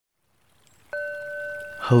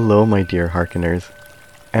Hello, my dear hearkeners,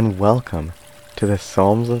 and welcome to the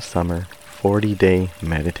Psalms of Summer 40-Day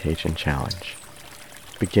Meditation Challenge.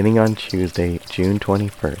 Beginning on Tuesday, June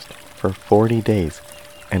 21st, for 40 days,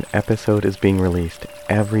 an episode is being released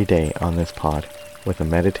every day on this pod with a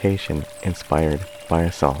meditation inspired by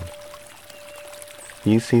a psalm.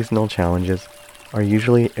 These seasonal challenges are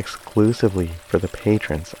usually exclusively for the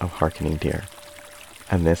patrons of Hearkening Deer,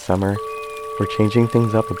 and this summer, we're changing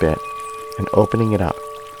things up a bit and opening it up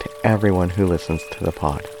to everyone who listens to the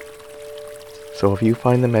pod. So if you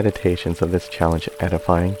find the meditations of this challenge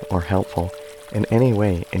edifying or helpful in any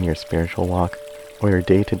way in your spiritual walk or your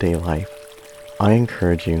day-to-day life, I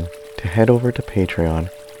encourage you to head over to Patreon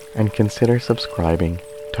and consider subscribing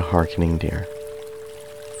to Hearkening Deer.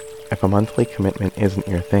 If a monthly commitment isn't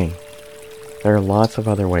your thing, there are lots of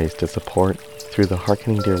other ways to support through the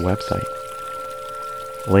Hearkening Deer website.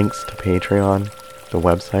 Links to Patreon, the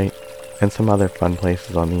website, and some other fun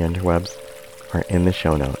places on the interwebs are in the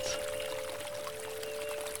show notes.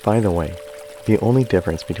 By the way, the only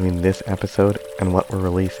difference between this episode and what we're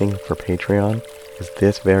releasing for Patreon is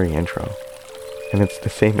this very intro, and it's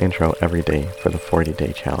the same intro every day for the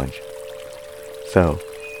 40-day challenge. So,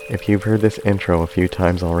 if you've heard this intro a few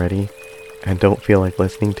times already and don't feel like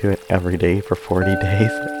listening to it every day for 40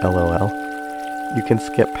 days, lol, you can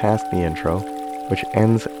skip past the intro, which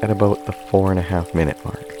ends at about the 4.5 minute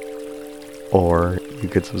mark. Or you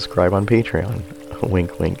could subscribe on Patreon.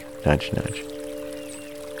 Wink, wink, nudge, nudge.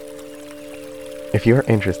 If you're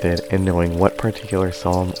interested in knowing what particular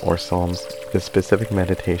psalm or psalms the specific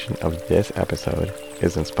meditation of this episode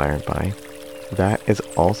is inspired by, that is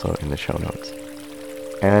also in the show notes.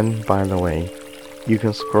 And by the way, you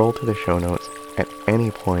can scroll to the show notes at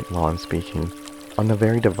any point while I'm speaking on the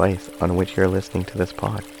very device on which you're listening to this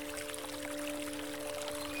pod.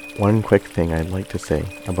 One quick thing I'd like to say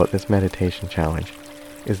about this meditation challenge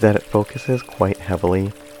is that it focuses quite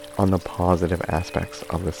heavily on the positive aspects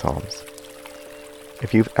of the Psalms.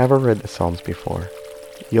 If you've ever read the Psalms before,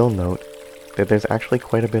 you'll note that there's actually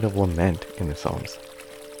quite a bit of lament in the Psalms.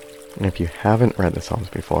 And if you haven't read the Psalms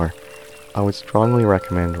before, I would strongly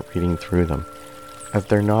recommend reading through them, as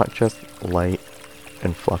they're not just light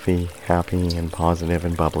and fluffy, happy and positive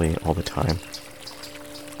and bubbly all the time.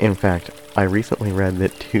 In fact, I recently read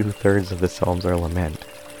that 2/3 of the Psalms are lament.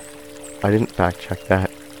 I didn't fact check that,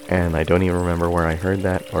 and I don't even remember where I heard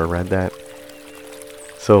that or read that,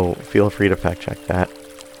 so feel free to fact check that.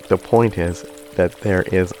 The point is that there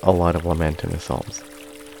is a lot of lament in the Psalms.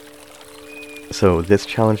 So this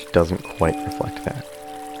challenge doesn't quite reflect that.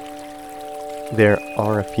 There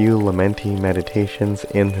are a few lamenty meditations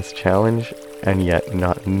in this challenge, and yet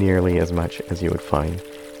not nearly as much as you would find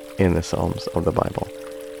in the Psalms of the Bible.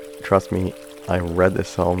 Trust me, I read the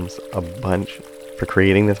Psalms a bunch for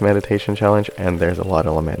creating this meditation challenge, and there's a lot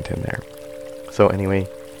of lament in there. So anyway,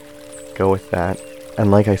 go with that.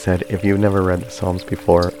 And like I said, if you've never read the Psalms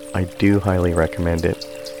before, I do highly recommend it,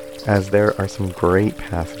 as there are some great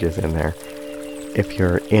passages in there. If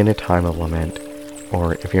you're in a time of lament,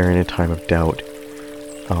 or if you're in a time of doubt,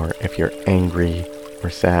 or if you're angry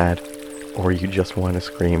or sad, or you just want to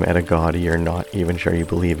scream at a God you're not even sure you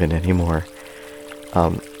believe in anymore,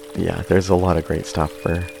 yeah, there's a lot of great stuff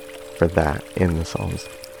for that in the Psalms.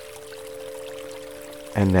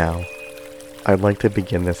 And now, I'd like to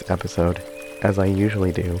begin this episode, as I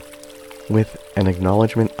usually do, with an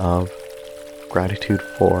acknowledgement of, gratitude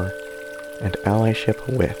for, and allyship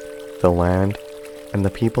with the land and the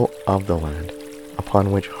people of the land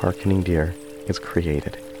upon which Hearkening Deer is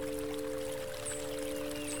created.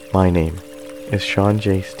 My name is Sean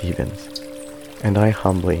J. Stevens, and I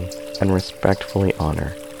humbly and respectfully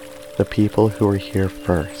honor the people who were here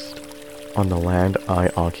first on the land I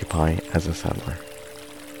occupy as a settler.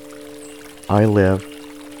 I live,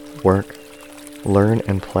 work, learn,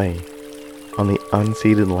 and play on the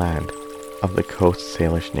unceded land of the Coast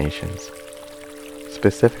Salish nations,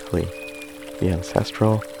 specifically the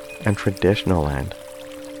ancestral and traditional land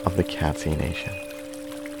of the Katzie Nation.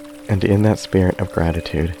 And in that spirit of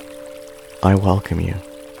gratitude, I welcome you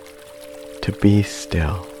to be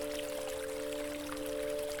still.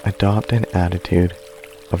 Adopt an attitude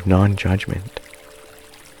of non-judgment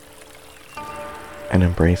and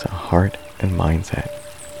embrace a heart and mindset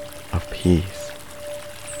of peace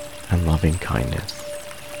and loving kindness.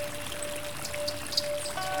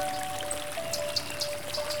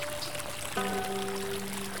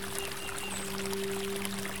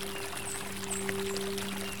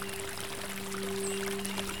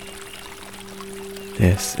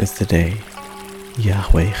 This is the day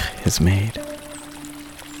Yahweh has made.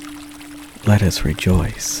 Let us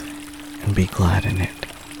rejoice and be glad in it.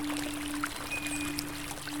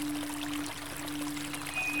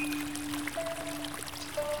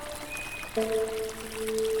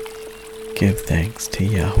 Give thanks to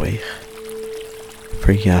Yahweh,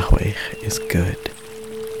 for Yahweh is good.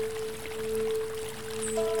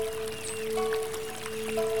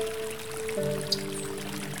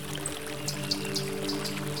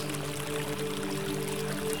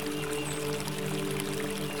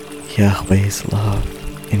 Yahweh's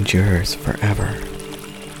love endures forever.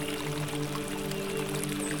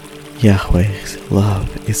 Yahweh's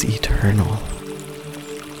love is eternal.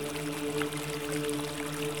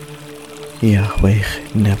 Yahweh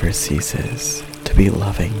never ceases to be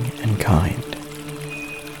loving and kind.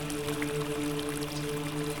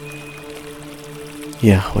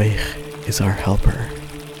 Yahweh is our helper.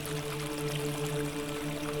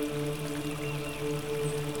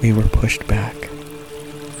 We were pushed back,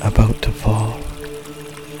 about to fall,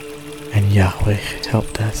 and Yahweh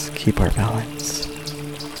helped us keep our balance.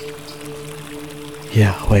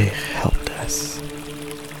 Yahweh helped us.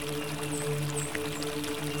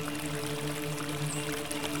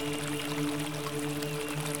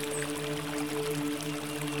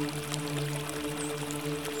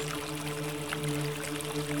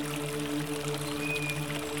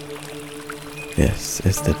 This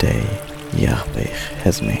is the day Yahweh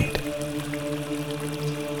has made.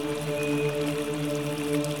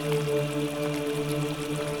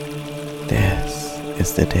 This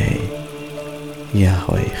is the day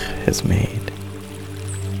Yahweh has made.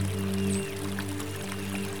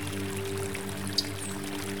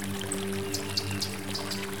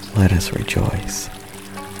 Let us rejoice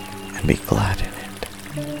and be glad in it.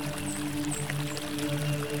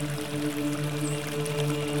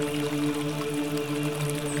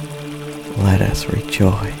 Let us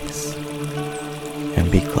rejoice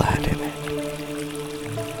and be glad in it.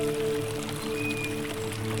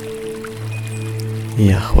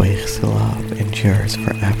 Yahweh's love endures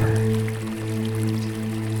forever.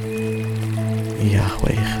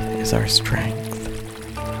 Yahweh is our strength.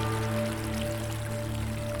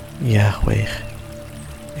 Yahweh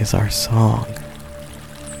is our song.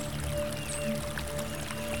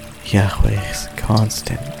 Yahweh's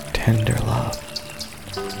constant, tender love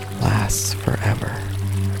lasts forever.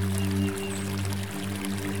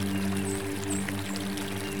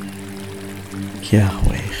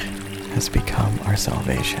 Yahweh has become our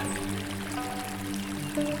salvation.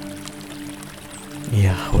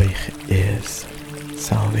 Yahweh is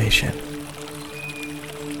salvation.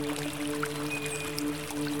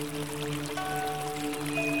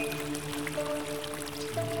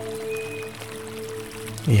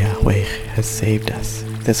 Yahweh has saved us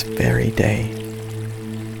this very day.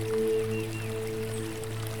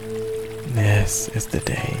 This is the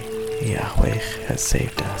day Yahweh has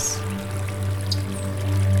saved us.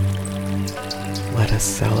 Let us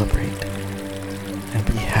celebrate and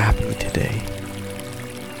be happy today.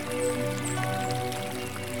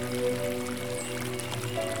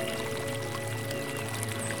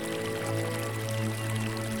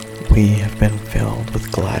 We have been filled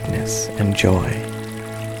with gladness and joy.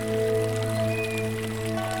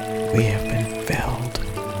 We have been filled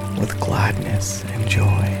with gladness and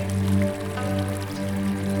joy.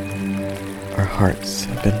 Our hearts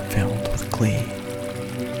have been filled with glee.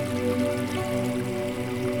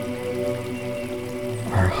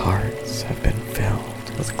 Our hearts have been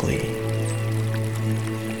filled with glee.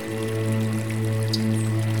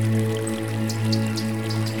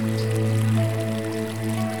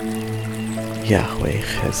 Yahweh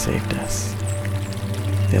has saved us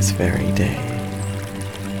this very day.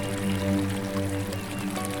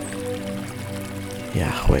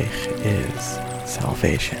 Yahweh is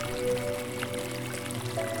salvation.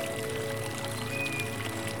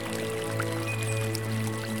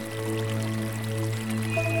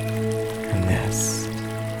 And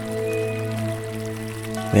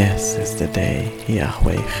this is the day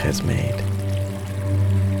Yahweh has made.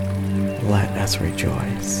 Let us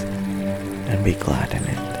rejoice and be glad in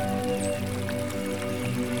it.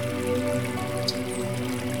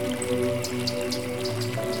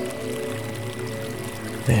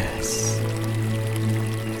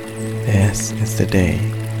 This is the day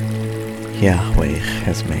Yahweh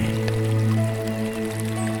has made.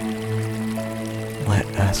 Let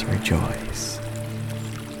us rejoice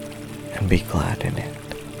and be glad in it.